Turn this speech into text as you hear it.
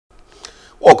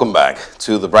Welcome back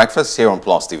to The Breakfast here on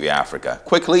Plus TV Africa.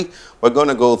 Quickly, we're going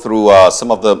to go through some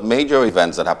of the major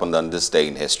events that happened on this day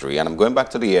in history. And I'm going back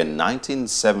to the year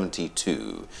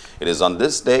 1972. It is on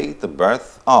this day the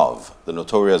birth of the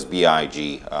Notorious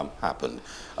B.I.G. happened.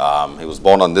 He was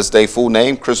born on this day. Full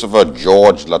name, Christopher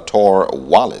George Latour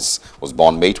Wallace. Was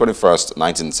born May 21st,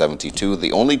 1972.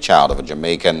 The only child of a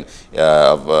Jamaican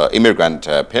immigrant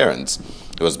parents.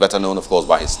 He was better known, of course,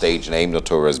 by his stage name,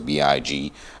 Notorious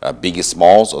B.I.G, Biggie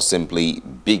Smalls, or simply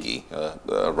Biggie,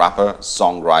 rapper,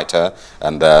 songwriter,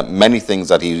 and many things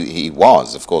that he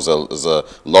was. Of course, there's a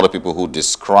lot of people who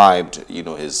described,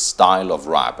 his style of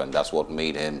rap, and that's what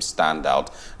made him stand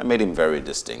out and made him very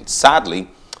distinct. Sadly,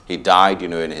 he died,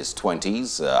 in his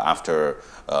 20s after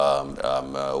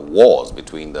wars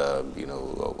between the,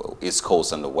 East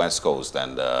Coast and the West Coast,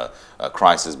 and a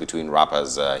crisis between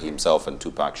rappers himself and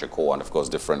Tupac Shakur, and of course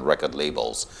different record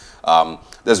labels.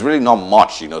 There's really not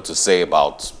much, to say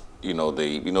about,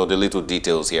 the little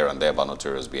details here and there about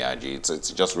Notorious B.I.G.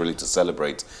 It's just really to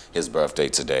celebrate his birthday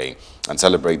today and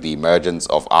celebrate the emergence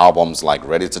of albums like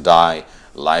Ready to Die,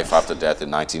 Life After Death in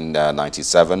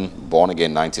 1997, Born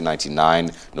Again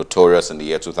 1999, Notorious in the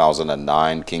year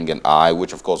 2009, King and I,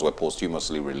 which of course were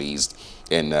posthumously released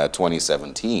in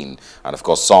 2017. And of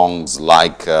course songs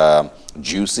like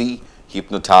Juicy,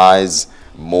 Hypnotize,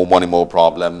 More Money, More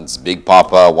Problems, Big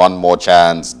Papa, One More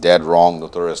Chance, Dead Wrong,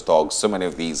 Notorious Dog, so many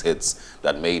of these hits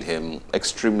that made him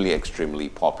extremely, extremely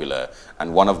popular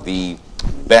and one of the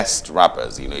best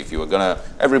rappers. If you were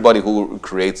everybody who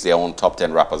creates their own top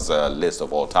 10 rappers list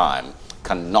of all time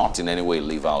cannot in any way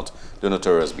leave out the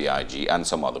Notorious B.I.G. and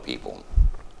some other people.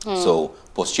 So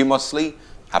posthumously,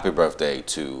 happy birthday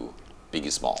to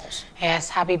Biggie Smalls. Yes,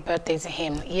 happy birthday to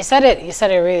him. You said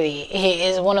it really. He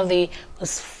is one of the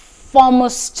most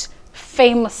foremost,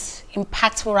 famous,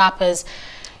 impactful rappers.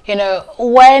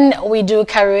 When we do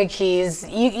karaoke's,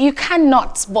 you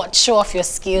cannot but show off your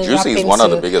skills. Juicy is one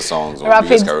of the biggest songs, one of the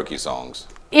biggest karaoke songs.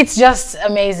 It's just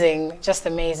amazing,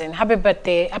 Happy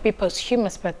birthday, happy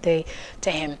posthumous birthday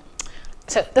to him.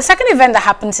 So the second event that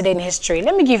happened today in history,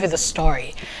 let me give you the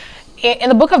story. In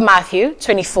the book of Matthew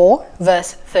 24,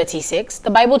 verse 36, the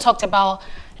Bible talked about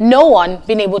no one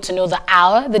being able to know the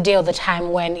hour, the day, or the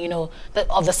time when,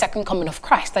 of the second coming of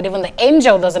Christ, that even the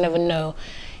angel doesn't even know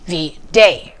the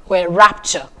day where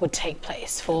rapture would take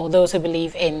place for those who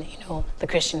believe in, the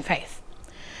Christian faith.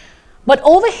 But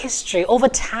over history, over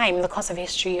time, in the course of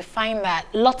history, you find that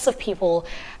lots of people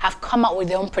have come up with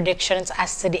their own predictions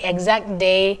as to the exact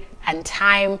day and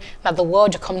time that the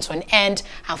world will come to an end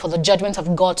and for the judgment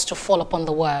of God to fall upon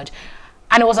the world.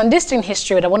 And it was on this day in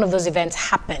history that one of those events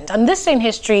happened. On this day in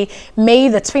history, May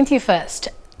the 21st,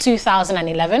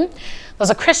 2011, there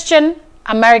was a Christian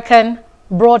American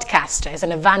broadcaster. He's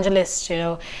an evangelist,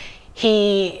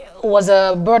 He was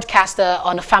a broadcaster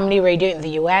on a family radio in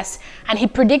the US, and he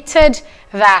predicted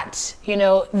that,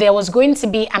 there was going to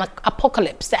be an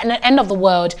apocalypse, an end of the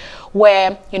world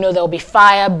where, there will be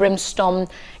fire, brimstone,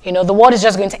 the world is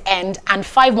just going to end, and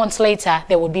 5 months later,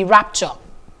 there would be rapture.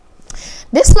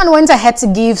 This man went ahead to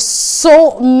give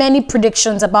so many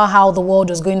predictions about how the world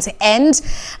was going to end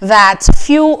that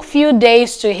few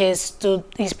days to his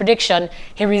prediction,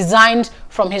 he resigned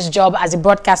from his job as a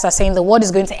broadcaster, saying the world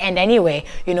is going to end anyway,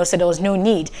 so there was no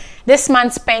need. This man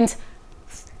spent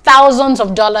thousands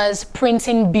of dollars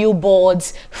printing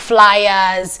billboards,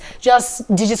 flyers, just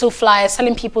digital flyers,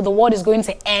 telling people the world is going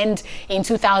to end in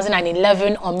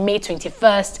 2011 on May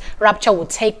 21st. Rapture will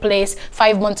take place,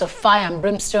 5 months of fire and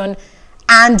brimstone.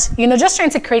 And, just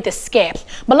trying to create a scare.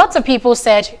 But lots of people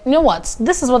said, you know what?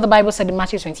 This is what the Bible said in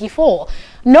Matthew 24.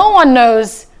 No one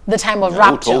knows the time of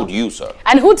rapture. Who told you, sir?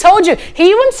 And who told you? He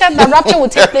even said that rapture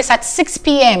would take place at 6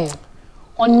 p.m.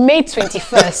 on May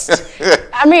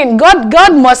 21st. I mean,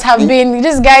 God must have been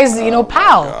this guy's,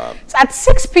 pal. So at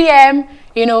 6 p.m.,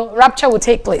 rapture would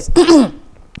take place.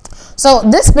 So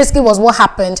this basically was what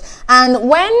happened. And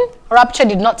when rapture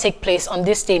did not take place on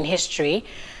this day in history,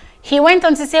 he went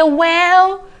on to say,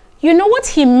 well, what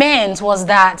he meant was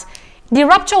that the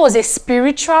rapture was a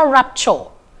spiritual rapture.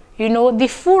 The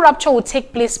full rapture would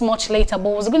take place much later, but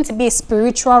it was going to be a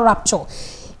spiritual rapture,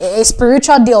 a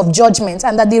spiritual day of judgment,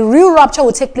 and that the real rapture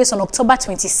would take place on October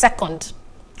 22nd,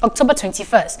 October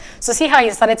 21st. So see how he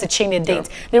started to change the date.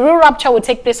 Yeah. The real rapture would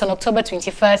take place on October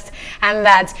 21st, and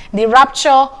that the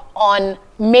rapture on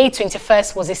May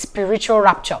 21st was a spiritual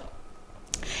rapture.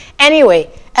 Anyway,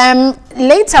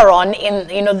 later on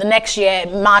in the next year,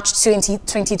 March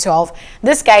 2012,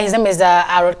 this guy, his name is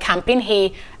Harold Camping,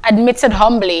 he admitted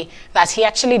humbly that he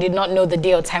actually did not know the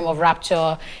day or time of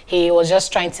rapture. He was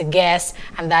just trying to guess,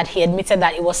 and that he admitted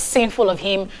that it was sinful of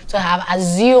him to have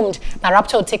assumed that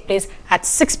rapture would take place at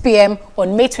 6 p.m.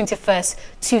 on May 21st,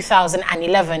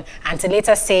 2011, and to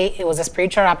later say it was a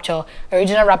spiritual rapture.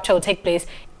 Original rapture would take place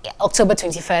October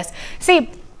 21st. See,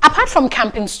 apart from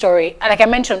Camping's story, like I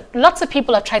mentioned, lots of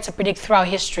people have tried to predict throughout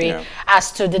history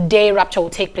as to the day rapture will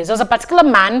take place. There was a particular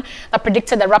man that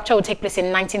predicted that rapture would take place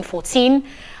in 1914,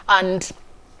 and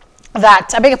that,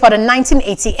 I beg your pardon,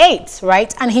 1988,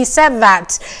 right? And he said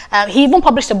that, he even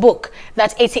published a book,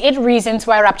 that 88 reasons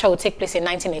why rapture will take place in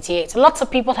 1988. Lots of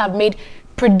people have made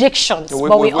predictions,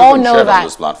 but we all know that on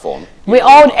this platform. We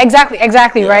all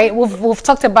exactly right. We've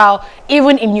talked about,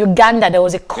 even in Uganda there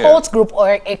was a cult group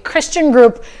or a Christian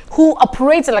group who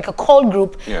operated like a cult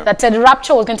group that said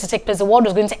rapture was going to take place, the world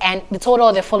was going to end. They told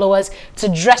all their followers to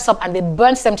dress up, and they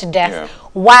burnt them to death,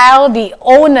 while the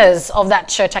owners of that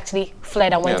church actually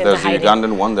fled and went into hiding. There's the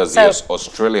Ugandan one, there's the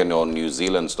Australian or New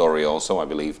Zealand story also, I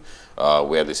believe,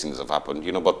 where these things have happened.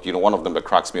 But one of them that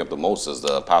cracks me up the most is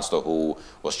the pastor who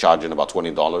was charging about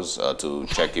 $20 to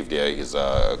check if his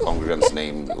congregant's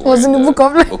name was in the book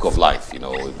of life. A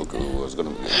book who was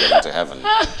going to get into heaven.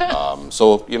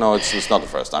 So it's not the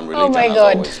first time. Religion has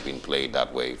always been played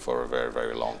that way for a very,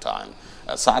 very long time.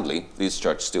 Sadly, this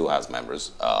church still has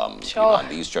members. And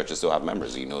these churches still have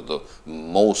members. The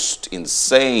most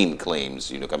insane claims,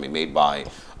 can be made by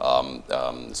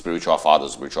spiritual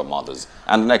fathers, spiritual mothers.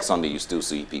 And the next Sunday, you still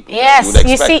see people.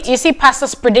 Yes, you see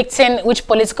pastors predicting which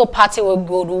political party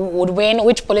would win,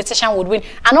 which politician would win.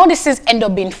 And all this is end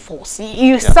up being false.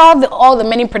 You saw all the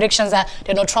many predictions that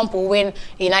Donald Trump will win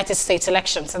the United States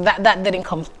elections. And that didn't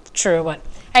come true, but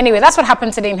anyway, that's what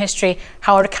happened today in history.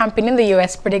 Howard Camping in the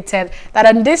US predicted that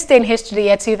on this day in history, the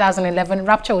year 2011,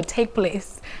 rapture would take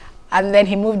place. And then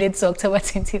he moved it to October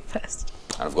 21st.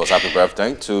 And of course, happy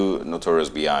birthday to Notorious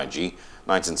B.I.G.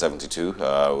 1972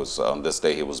 was on this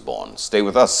day he was born. Stay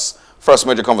with us. First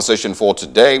major conversation for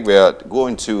today. We're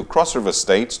going to Cross River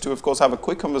State to, of course, have a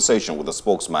quick conversation with the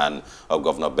spokesman of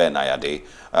Governor Ben Ayade.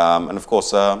 And, of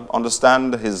course,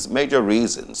 understand his major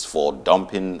reasons for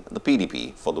dumping the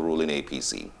PDP for the ruling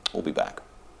APC. We'll be back.